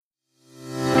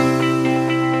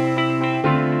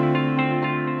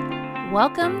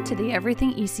Welcome to the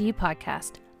Everything ECE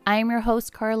podcast. I am your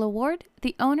host, Carla Ward,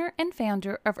 the owner and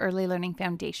founder of Early Learning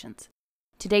Foundations.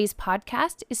 Today's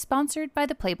podcast is sponsored by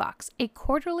the Playbox, a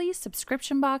quarterly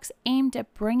subscription box aimed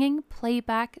at bringing play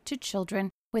back to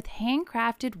children with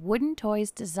handcrafted wooden toys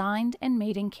designed and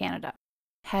made in Canada.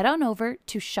 Head on over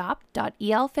to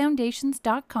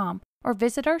shop.elfoundations.com or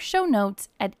visit our show notes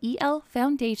at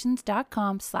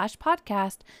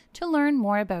elfoundations.com/podcast to learn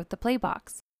more about the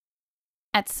Playbox.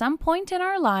 At some point in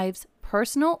our lives,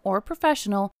 personal or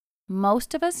professional,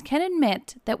 most of us can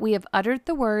admit that we have uttered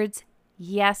the words,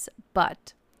 yes,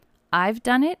 but. I've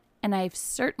done it, and I've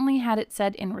certainly had it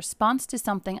said in response to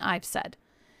something I've said.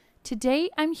 Today,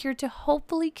 I'm here to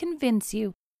hopefully convince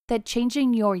you that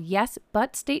changing your yes,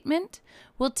 but statement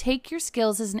will take your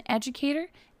skills as an educator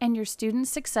and your students'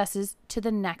 successes to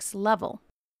the next level.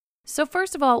 So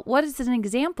first of all, what is an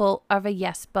example of a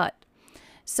yes, but?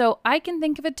 So I can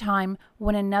think of a time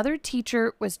when another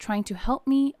teacher was trying to help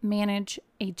me manage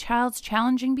a child's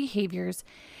challenging behaviors,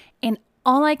 and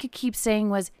all I could keep saying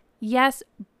was, yes,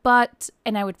 but,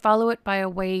 and I would follow it by a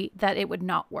way that it would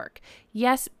not work.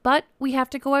 Yes, but we have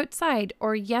to go outside,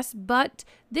 or yes, but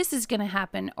this is going to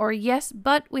happen, or yes,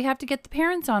 but we have to get the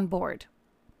parents on board.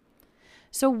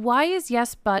 So why is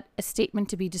yes, but a statement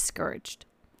to be discouraged?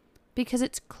 Because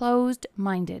it's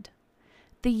closed-minded.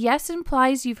 The yes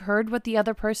implies you've heard what the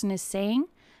other person is saying.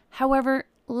 However,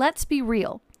 let's be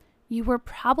real. You were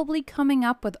probably coming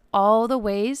up with all the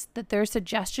ways that their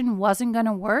suggestion wasn't going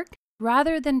to work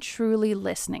rather than truly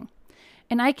listening.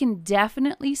 And I can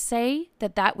definitely say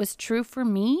that that was true for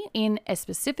me in a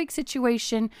specific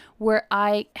situation where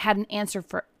I had an answer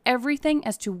for everything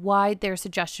as to why their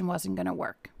suggestion wasn't going to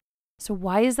work. So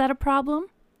why is that a problem?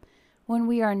 When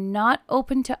we are not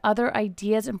open to other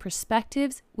ideas and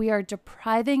perspectives, we are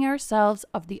depriving ourselves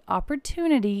of the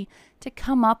opportunity to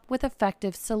come up with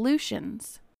effective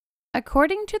solutions.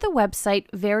 According to the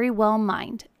website Very Well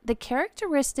Mind, the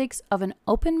characteristics of an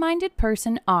open-minded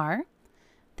person are: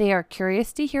 they are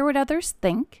curious to hear what others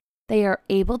think, they are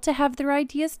able to have their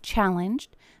ideas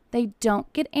challenged, they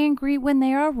don't get angry when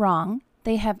they are wrong,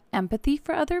 they have empathy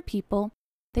for other people,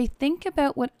 they think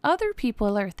about what other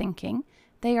people are thinking,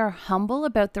 they are humble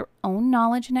about their own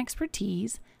knowledge and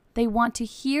expertise, they want to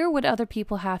hear what other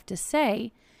people have to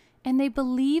say, and they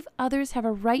believe others have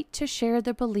a right to share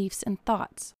their beliefs and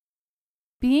thoughts.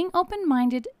 Being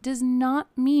open-minded does not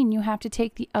mean you have to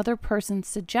take the other person's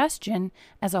suggestion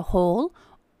as a whole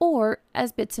or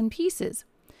as bits and pieces,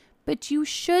 but you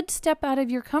should step out of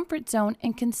your comfort zone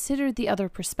and consider the other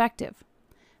perspective.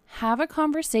 Have a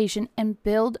conversation and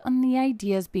build on the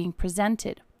ideas being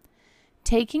presented.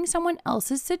 Taking someone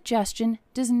else's suggestion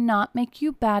does not make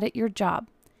you bad at your job.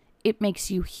 It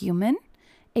makes you human,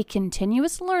 a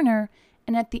continuous learner,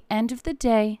 and at the end of the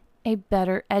day, a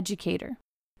better educator.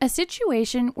 A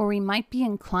situation where we might be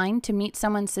inclined to meet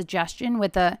someone's suggestion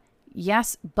with a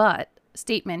yes, but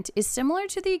statement is similar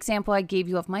to the example I gave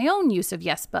you of my own use of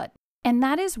yes, but, and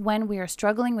that is when we are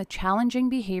struggling with challenging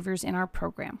behaviors in our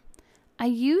program. I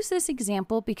use this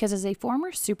example because as a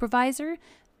former supervisor,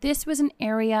 this was an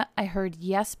area I heard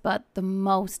yes, but the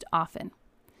most often.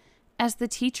 As the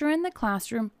teacher in the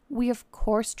classroom, we of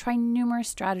course try numerous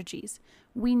strategies.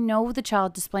 We know the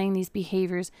child displaying these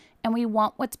behaviors and we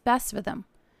want what's best for them.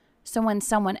 So when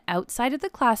someone outside of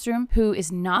the classroom who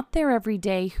is not there every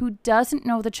day, who doesn't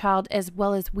know the child as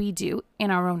well as we do, in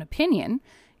our own opinion,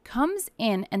 comes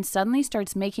in and suddenly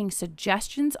starts making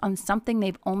suggestions on something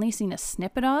they've only seen a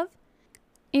snippet of,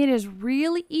 it is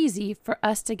really easy for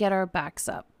us to get our backs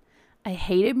up. I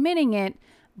hate admitting it,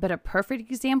 but a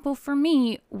perfect example for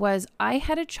me was I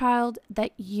had a child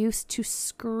that used to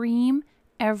scream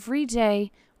every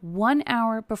day 1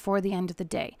 hour before the end of the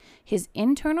day. His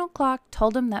internal clock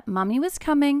told him that mommy was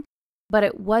coming, but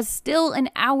it was still an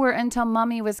hour until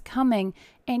mommy was coming,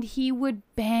 and he would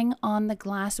bang on the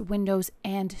glass windows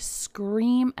and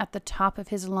scream at the top of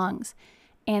his lungs.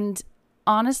 And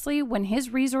honestly, when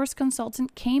his resource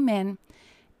consultant came in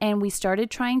and we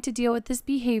started trying to deal with this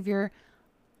behavior,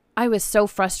 I was so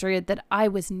frustrated that I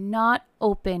was not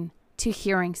open to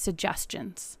hearing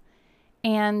suggestions.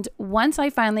 And once I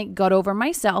finally got over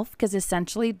myself, because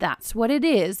essentially that's what it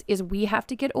is we have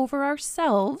to get over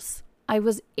ourselves, I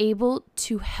was able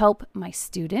to help my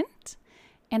student,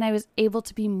 and I was able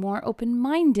to be more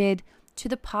open-minded to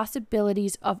the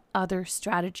possibilities of other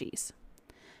strategies.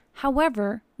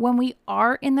 However, when we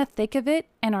are in the thick of it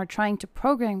and are trying to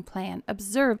program, plan,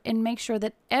 observe, and make sure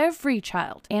that every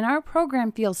child in our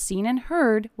program feels seen and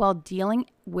heard while dealing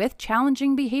with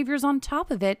challenging behaviors on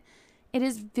top of it, it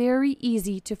is very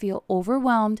easy to feel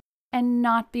overwhelmed and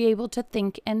not be able to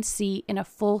think and see in a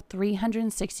full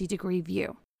 360-degree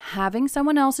view. Having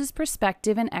someone else's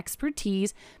perspective and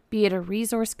expertise, be it a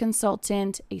resource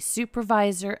consultant, a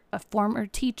supervisor, a former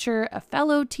teacher, a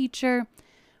fellow teacher,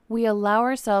 we allow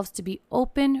ourselves to be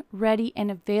open, ready, and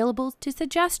available to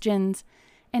suggestions,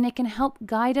 and it can help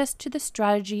guide us to the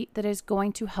strategy that is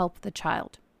going to help the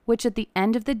child, which at the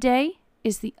end of the day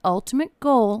is the ultimate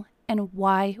goal and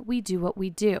why we do what we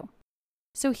do.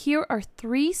 So here are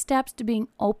 3 steps to being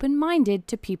open-minded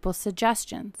to people's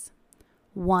suggestions.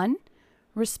 1,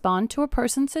 respond to a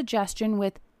person's suggestion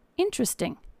with,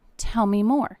 "Interesting, tell me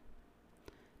more."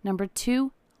 Number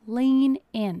 2, lean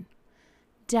in.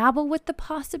 Dabble with the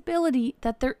possibility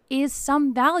that there is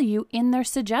some value in their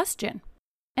suggestion.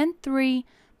 And 3,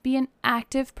 be an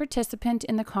active participant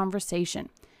in the conversation.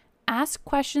 Ask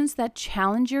questions that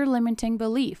challenge your limiting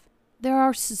belief. There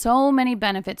are so many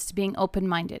benefits to being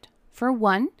open-minded. For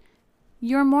one,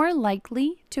 you're more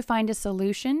likely to find a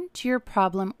solution to your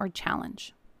problem or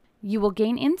challenge. You will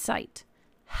gain insight,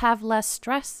 have less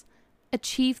stress,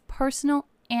 achieve personal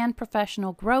and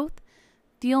professional growth,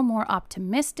 feel more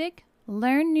optimistic,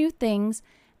 learn new things,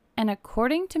 and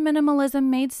according to Minimalism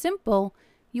Made Simple,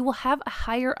 you will have a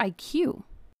higher IQ.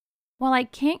 While I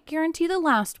can't guarantee the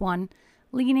last one,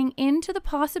 leaning into the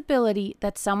possibility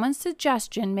that someone's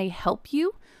suggestion may help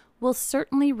you will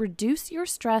certainly reduce your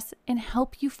stress and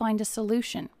help you find a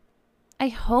solution. I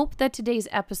hope that today's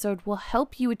episode will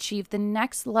help you achieve the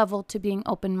next level to being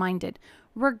open-minded,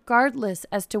 regardless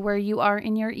as to where you are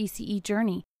in your ECE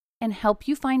journey, and help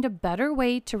you find a better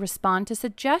way to respond to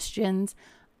suggestions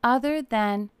other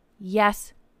than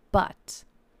yes, but.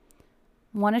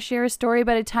 Want to share a story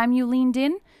about a time you leaned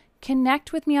in?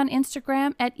 Connect with me on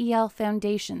Instagram at EL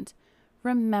Foundations.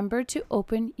 Remember to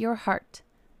open your heart.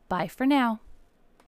 Bye for now.